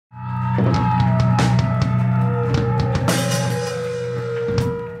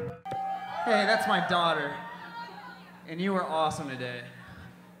Hey, that's my daughter. And you were awesome today.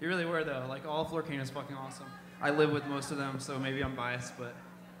 You really were, though. Like, all of Florcane is fucking awesome. I live with most of them, so maybe I'm biased, but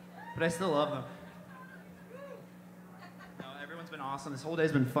I still love them. No, everyone's been awesome. This whole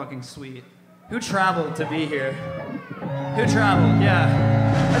day's been fucking sweet. Who traveled to be here? Who traveled? Yeah.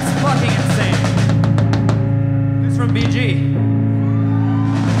 That's fucking insane. Who's from BG?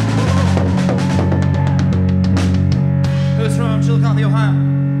 Who's from Chillicothe, Ohio?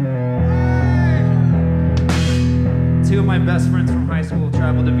 Two of my best friends from high school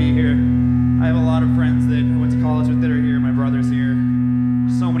traveled to be here. I have a lot of friends that I went to college with that are here. My brother's here.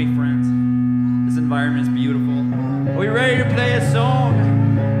 So many friends. This environment is beautiful. Are we ready to play a song?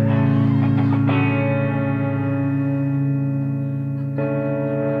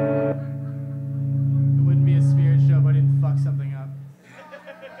 It wouldn't be a spirit show if I didn't fuck something up.